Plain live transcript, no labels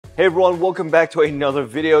Hey everyone, welcome back to another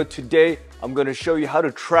video. Today, I'm going to show you how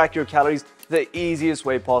to track your calories the easiest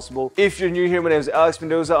way possible. If you're new here, my name is Alex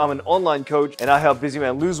Mendoza. I'm an online coach and I help busy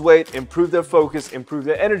men lose weight, improve their focus, improve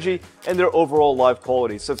their energy, and their overall life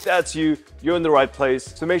quality. So if that's you, you're in the right place.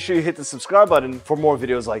 So make sure you hit the subscribe button for more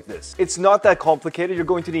videos like this. It's not that complicated. You're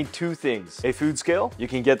going to need two things. A food scale. You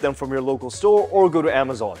can get them from your local store or go to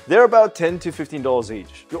Amazon. They're about $10 to $15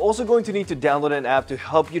 each. You're also going to need to download an app to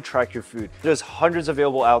help you track your food. There's hundreds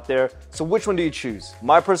available out there. So which one do you choose?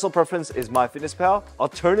 My personal preference is MyFitnessPal.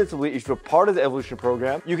 Alternatively, if you're part of the Evolution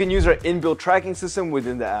program, you can use our inbuilt tracking system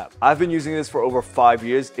within the app. I've been using this for over 5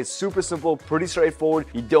 years. It's super simple, pretty straightforward.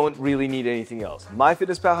 You don't really need anything else.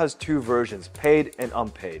 MyFitnessPal has two versions, paid and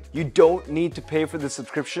unpaid. You don't need to pay for the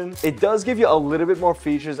subscription. It does give you a little bit more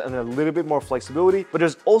features and a little bit more flexibility, but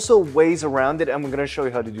there's also ways around it, and I'm gonna show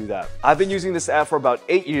you how to do that. I've been using this app for about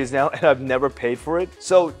 8 years now, and I've never paid for it,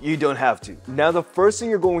 so you don't have to. Now, the first thing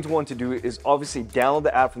you're going to want to do is obviously download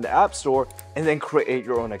the app from the App Store and then create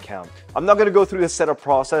your own account. I'm not gonna go through the setup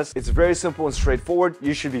process. It's very simple and straightforward.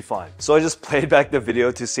 You should be fine. So I just played back the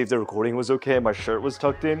video to see if the recording was okay. My shirt was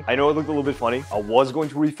tucked in. I know it looked a little bit funny. I was going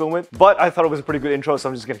to refilm it, but I thought it was a pretty good intro, so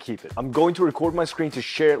I'm just gonna keep it. I'm going to record my screen to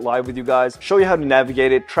share it live with you guys, show you how to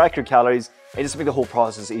navigate it, track your calories, and just make the whole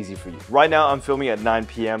process easy for you. Right now, I'm filming at 9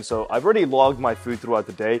 p.m., so I've already logged my food throughout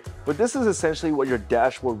the day, but this is essentially what your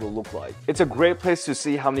dashboard will look like. It's a great place to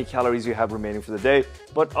see how many calories you have remaining for the day,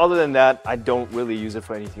 but other than that, I don't really use it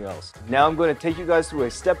for anything else. Now I'm going to take you guys through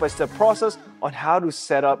a step-by-step process on how to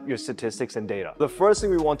set up your statistics and data. The first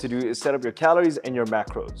thing we want to do is set up your calories and your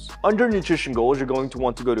macros. Under nutrition goals, you're going to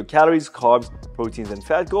want to go to calories, carbs, proteins, and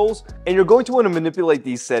fat goals, and you're going to want to manipulate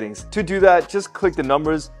these settings. To do that, just click the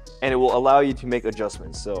numbers and it will allow you to make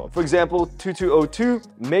adjustments. So for example, 2202,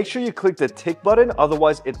 make sure you click the tick button,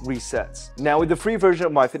 otherwise it resets. Now with the free version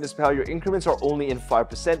of MyFitnessPal, your increments are only in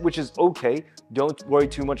 5%, which is okay. Don't worry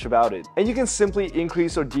too much about it. And you can simply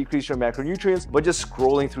increase or decrease your macronutrients by just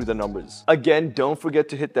scrolling through the numbers. Again, don't forget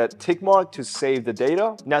to hit that tick mark to save the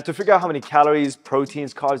data. Now to figure out how many calories,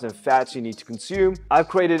 proteins, carbs, and fats you need to consume, I've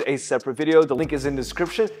created a separate video. The link is in the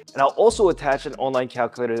description, and I'll also attach an online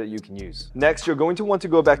calculator that you can use. Next, you're going to want to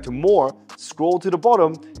go back to more, scroll to the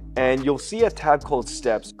bottom, and you'll see a tab called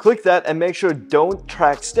steps. Click that and make sure don't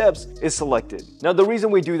track steps is selected. Now the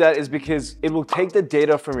reason we do that is because it will take the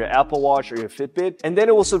data from your Apple Watch or your Fitbit, and then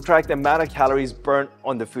it will subtract the amount of calories burnt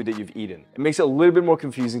on the food that you've eaten. It makes it a little bit more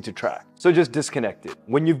confusing to track. So just disconnect it.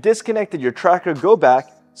 When you've disconnected your tracker, go back,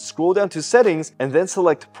 scroll down to settings, and then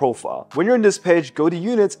select profile. When you're in this page, go to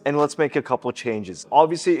units and let's make a couple of changes.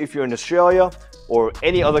 Obviously, if you're in Australia or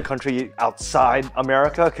any other country outside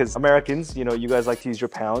America, because Americans, you know, you guys like to use your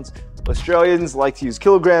pounds. Australians like to use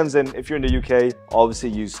kilograms, and if you're in the UK, obviously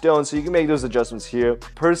use stones, so you can make those adjustments here.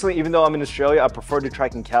 Personally, even though I'm in Australia, I prefer to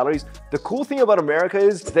tracking calories. The cool thing about America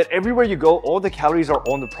is that everywhere you go, all the calories are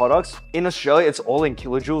on the products. In Australia, it's all in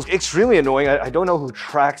kilojoules. Extremely annoying. I don't know who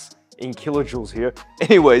tracks in kilojoules here.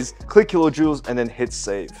 Anyways, click kilojoules and then hit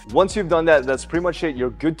save. Once you've done that, that's pretty much it. You're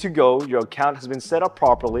good to go. Your account has been set up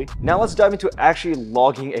properly. Now let's dive into actually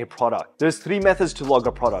logging a product. There's 3 methods to log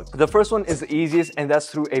a product. The first one is the easiest, and that's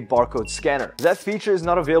through a barcode scanner. That feature is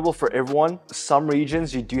not available for everyone. Some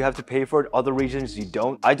regions you do have to pay for it, other regions you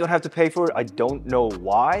don't. I don't have to pay for it. I don't know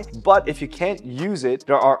why, but if you can't use it,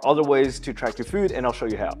 there are other ways to track your food, and I'll show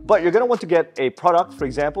you how. But you're gonna want to get a product. For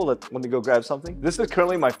example, let me go grab something. This is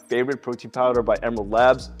currently my favorite protein powder by Emerald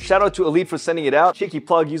Labs. Shout out to Elite for sending it out. Cheeky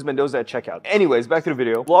plug, use Mendoza at checkout. Anyways, back to the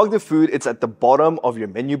video. Log the food. It's at the bottom of your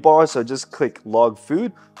menu bar, so just click log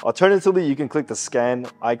food. Alternatively, you can click the scan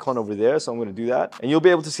icon over there, so I'm going to do that, and you'll be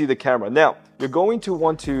able to see the camera. Now, you're going to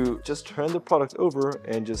want to just turn the product over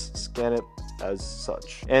and just scan it as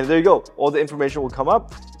such. And there you go. All the information will come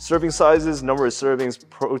up. Serving sizes, number of servings,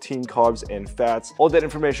 protein, carbs, and fats. All that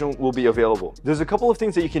information will be available. There's a couple of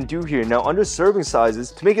things that you can do here. Now, under serving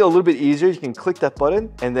sizes, to make it a little bit easier, you can click that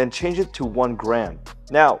button and then change it to 1 gram.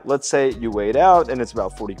 Now, let's say you weigh it out and it's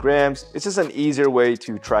about 40 grams. It's just an easier way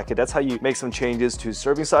to track it. That's how you make some changes to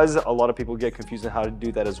serving sizes. A lot of people get confused on how to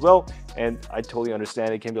do that as well, and I totally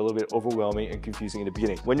understand it can be a little bit overwhelming and confusing in the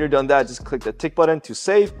beginning. When you're done that, just click the tick button to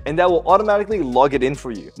save, and that will automatically log it in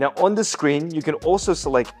for you. Now, on the screen, you can also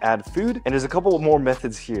select add food, and there's a couple more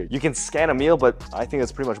methods here. You can scan a meal, but I think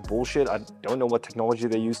that's pretty much bullshit. I don't know what technology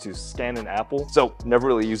they use to scan an apple, so never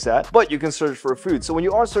really used use that, but you can search for a food. So when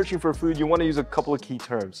you are searching for food, you want to use a couple of key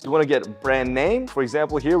terms. You want to get brand name. For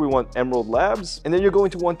example, here we want Emerald Labs, and then you're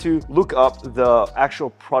going to want to look up the actual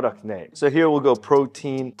product name. So here we'll go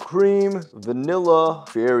protein cream vanilla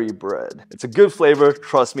fairy bread. It's a good flavor.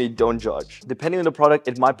 Trust me, don't judge. Depending on the product,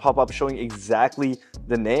 it might pop up showing exactly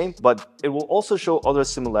the name, but it will also show other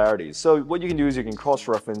similarities. So what you can do is you can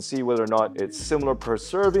cross-reference, see whether or not it's similar per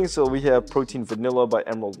serving. So we have protein vanilla by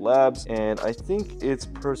Emerald Labs, and I think it's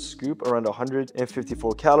per scoop around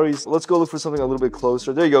 154 calories. Let's go look for something a little bit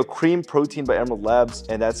closer. There you go, cream protein by Emerald Labs,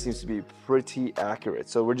 and that seems to be pretty accurate.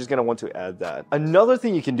 So we're just gonna want to add that. Another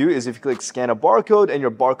thing you can do is if you click scan a barcode and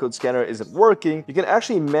your barcode scanner isn't working, you can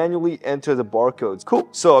actually manually enter the barcodes. Cool,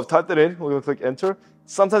 so I've typed it in, we're gonna click enter.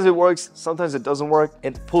 Sometimes it works, sometimes it doesn't work.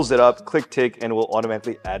 It pulls it up, click tick, and it will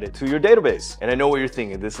automatically add it to your database. And I know what you're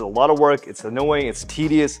thinking, this is a lot of work, it's annoying, it's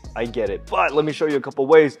tedious, I get it. But let me show you a couple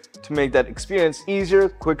ways to make that experience easier,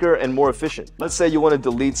 quicker, and more efficient. Let's say you want to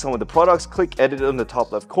delete some of the products, click edit on the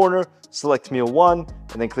top left corner, select meal 1,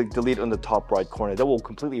 and then click delete on the top right corner. That will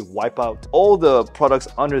completely wipe out all the products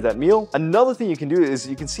under that meal. Another thing you can do is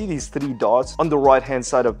you can see these 3 dots on the right hand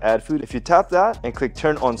side of add food. If you tap that and click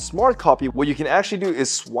turn on smart copy, what you can actually do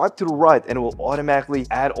is swipe to the right and it will automatically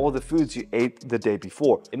add all the foods you ate the day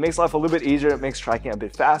before. It makes life a little bit easier, it makes tracking a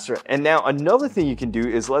bit faster. And now another thing you can do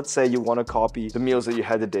is, let's say you want to copy the meals that you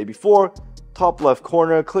had the day before. Top left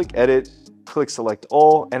corner, click edit, click select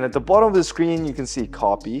all, and at the bottom of the screen you can see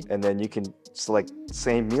copy, and then you can select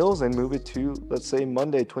same meals and move it to, let's say,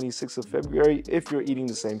 Monday 26th of February if you're eating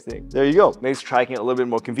the same thing. There you go. Makes tracking a little bit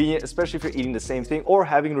more convenient, especially if you're eating the same thing or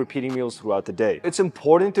having repeating meals throughout the day. It's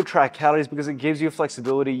important to track calories because it gives you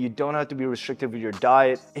flexibility. You don't have to be restrictive with your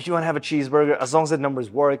diet. If you want to have a cheeseburger, as long as the numbers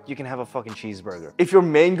work, you can have a fucking cheeseburger. If your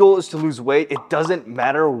main goal is to lose weight, it doesn't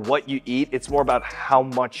matter what you eat. It's more about how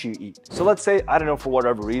much you eat. So let's say, I don't know, for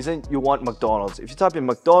whatever reason, you want McDonald's. If you type in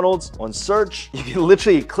McDonald's on search, you can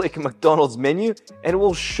literally click McDonald's menu and it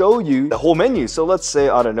will show you the whole menu. So let's say,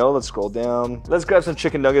 I don't know, let's scroll down. Let's grab some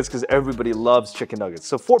chicken nuggets because everybody loves chicken nuggets.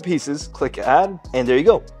 So 4 pieces, click add, and there you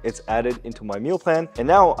go. It's added into my meal plan. And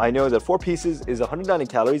now I know that 4 pieces is 190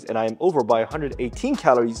 calories and I am over by 118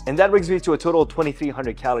 calories. And that brings me to a total of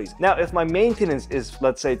 2,300 calories. Now, if my maintenance is,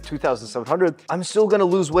 let's say, 2,700, I'm still gonna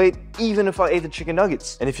lose weight even if I ate the chicken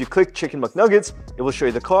nuggets. And if you click chicken McNuggets, it will show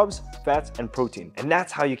you the carbs, fats, and protein. And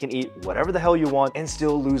that's how you can eat whatever the hell you want and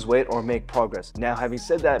still lose weight or make progress. Now, having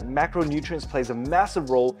said that, macronutrients plays a massive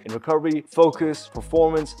role in recovery, focus,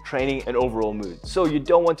 performance, training, and overall mood. So you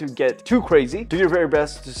don't want to get too crazy. Do your very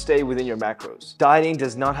best to stay within your macros. Dieting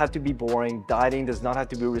does not have to be boring. Dieting does not have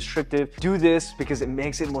to be restrictive. Do this because it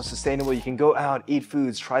makes it more sustainable. You can go out, eat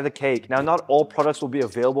foods, try the cake. Now, not all products will be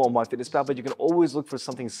available on MyFitnessPal, but you can always look for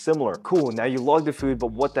something similar. Cool, now you log the food,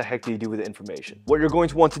 but what the heck do you do with the information? What you're going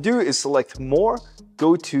to want to do is select more,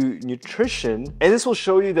 go to nutrition, and this will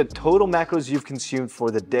show you the total macros you've consumed for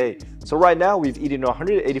the day. So right now we've eaten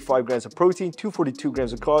 185 grams of protein, 242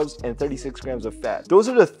 grams of carbs, and 36 grams of fat. Those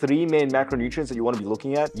are the 3 main macronutrients that you want to be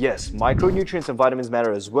looking at. Yes, micronutrients and vitamins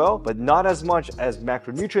matter as well, but not as much as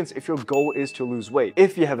macronutrients if your goal is to lose weight.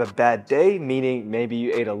 If you have a bad day, meaning maybe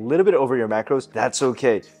you ate a little bit over your macros, that's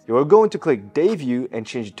okay. You're going to click day view and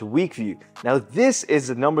change it to week view. Now this is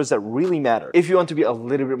the numbers that really matter if you want to be a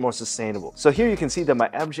little bit more sustainable. So here you can see that my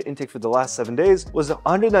average intake for the last 7 days was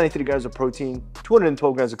 193 grams of protein,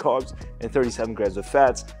 212 grams of carbs, and 37 grams of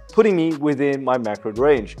fats, putting me within my macro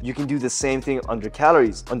range. You can do the same thing under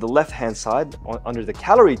calories. On the left hand side, under the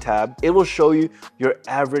calorie tab, it will show you your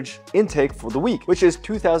average intake for the week, which is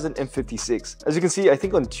 2,056. As you can see, I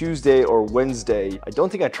think on Tuesday or Wednesday, I don't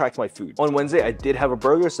think I tracked my food. On Wednesday, I did have a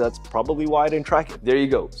burger, so that's probably why I didn't track it. There you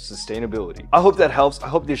go, sustainability. I hope that helps. I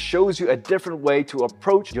hope this shows you a different way to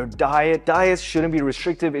approach your diet. Diets shouldn't be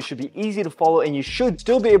restrictive. It should be easy to follow, and you should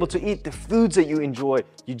still be able to eat the foods that you enjoy.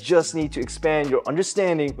 You just need to expand your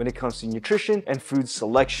understanding when it comes to nutrition and food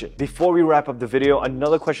selection. Before we wrap up the video,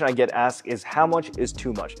 another question I get asked is how much is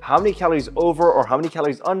too much? How many calories over or how many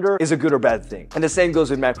calories under is a good or bad thing? And the same goes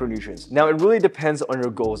with macronutrients. Now, it really depends on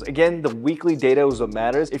your goals. Again, the weekly data is what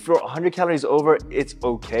matters. If you're 100 calories over, it's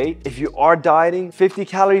okay. If you are dieting 50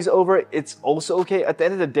 calories over, it's also okay. At the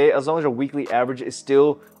end of the day, as long as your weekly average is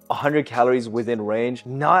still 100 calories within range,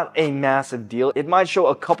 not a massive deal. It might show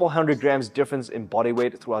a couple 100 grams difference in body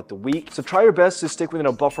weight throughout the week. So try your best to stick within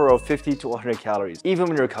a buffer of 50 to 100 calories, even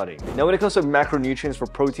when you're cutting. Now, when it comes to macronutrients for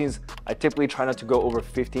proteins, I typically try not to go over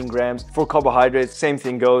 15 grams. For carbohydrates, same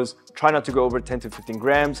thing goes. try not to go over 10 to 15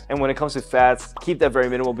 grams. And when it comes to fats, keep that very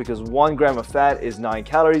minimal because 1 gram of fat is 9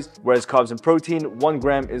 calories, whereas carbs and protein, 1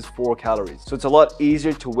 gram is 4 calories. So it's a lot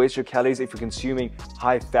easier to waste your calories if you're consuming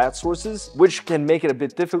high fat sources, which can make it a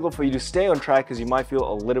bit difficult for you to stay on track because you might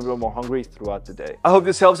feel a little bit more hungry throughout the day. I hope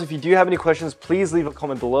this helps. If you do have any questions, please leave a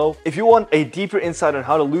comment below. If you want a deeper insight on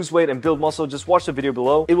how to lose weight and build muscle, just watch the video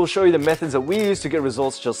below. It will show you the methods that we use to get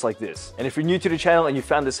results just like this. And if you're new to the channel and you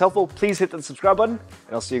found this helpful, please hit that subscribe button,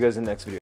 and I'll see you guys in the next video.